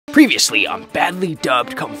Previously on badly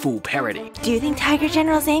dubbed Kung Fu Parody. Do you think Tiger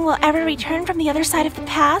General Zhang will ever return from the other side of the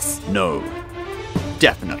pass? No,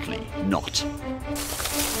 definitely not.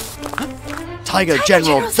 Tiger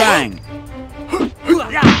General Zhang!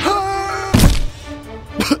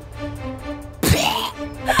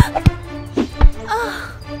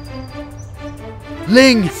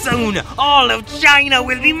 Ling! Soon, all of China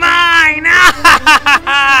will be mine!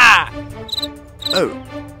 Oh,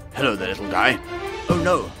 hello there, little guy. Oh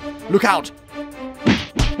no, look out!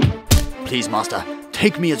 Please, master,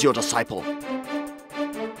 take me as your disciple.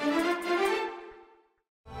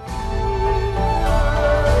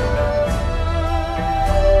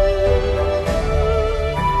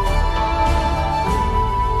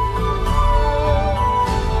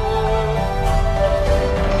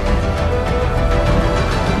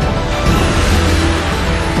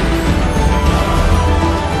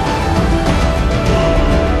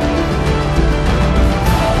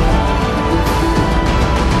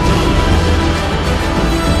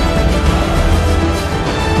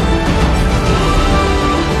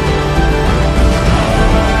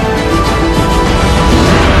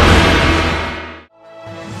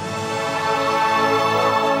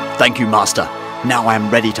 Thank you, Master. Now I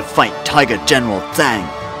am ready to fight Tiger General Zhang.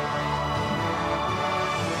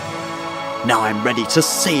 Now I'm ready to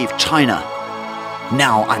save China.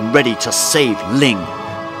 Now I'm ready to save Ling.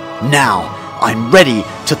 Now I'm ready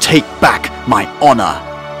to take back my honor.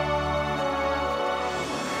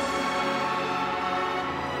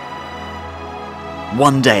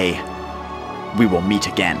 One day, we will meet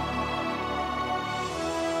again.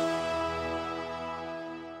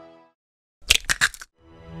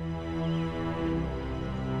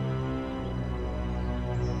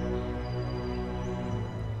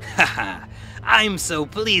 Haha, I'm so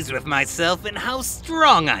pleased with myself and how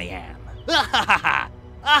strong I am.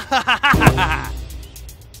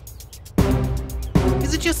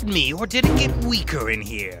 Is it just me, or did it get weaker in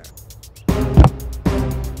here?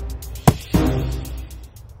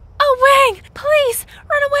 Oh, Wang! Please,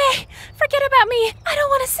 run away! Forget about me! I don't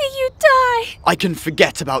want to see you die! I can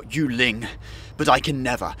forget about you, Ling, but I can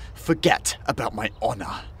never forget about my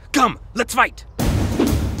honor. Come, let's fight!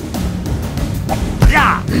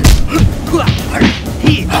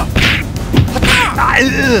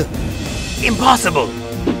 Impossible!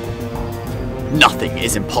 Nothing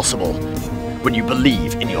is impossible when you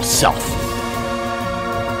believe in yourself.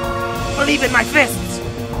 Believe in my fists!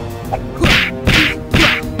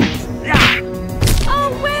 Oh,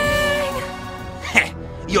 Wang!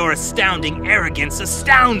 Your astounding arrogance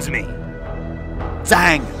astounds me!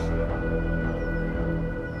 Zhang!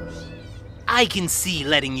 I can see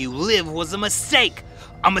letting you live was a mistake!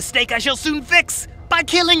 A mistake I shall soon fix by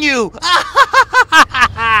killing you!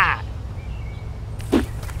 Ha!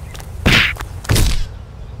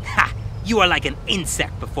 You are like an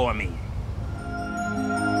insect before me.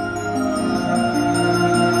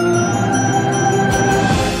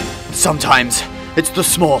 Sometimes it's the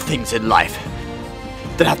small things in life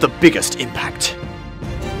that have the biggest impact.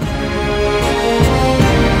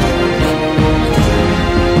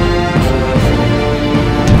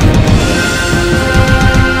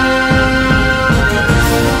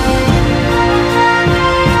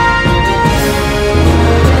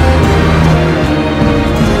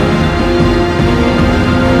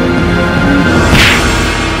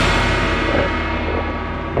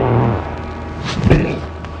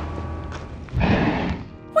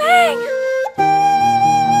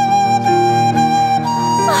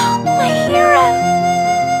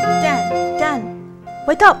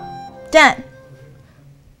 Wake up! Dan!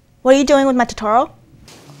 What are you doing with my tutorial?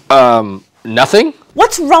 Nothing?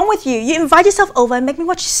 What's wrong with you? You invite yourself over and make me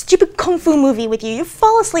watch a stupid kung fu movie with you. You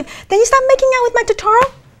fall asleep, then you start making out with my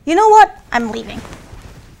tutorial? You know what? I'm leaving.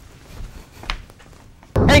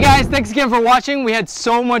 Hey guys, thanks again for watching. We had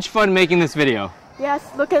so much fun making this video. Yes,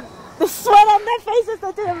 look at the sweat on their faces.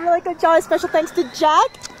 They did a really good job. Special thanks to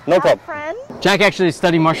Jack. No problem. Friend. Jack actually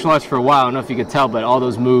studied martial arts for a while. I don't know if you could tell, but all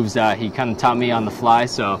those moves he kind of taught me on the fly.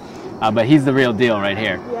 So, but he's the real deal right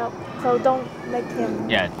here. Yep. So don't make him.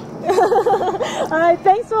 Yeah. Alright,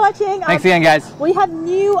 thanks for watching. Thanks again, guys. We have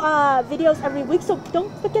new videos every week, so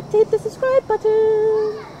don't forget to hit the subscribe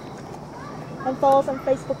button. And follow us on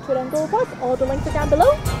Facebook, Twitter, and Google+. All the links are down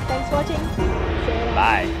below. Thanks for watching.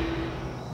 Bye.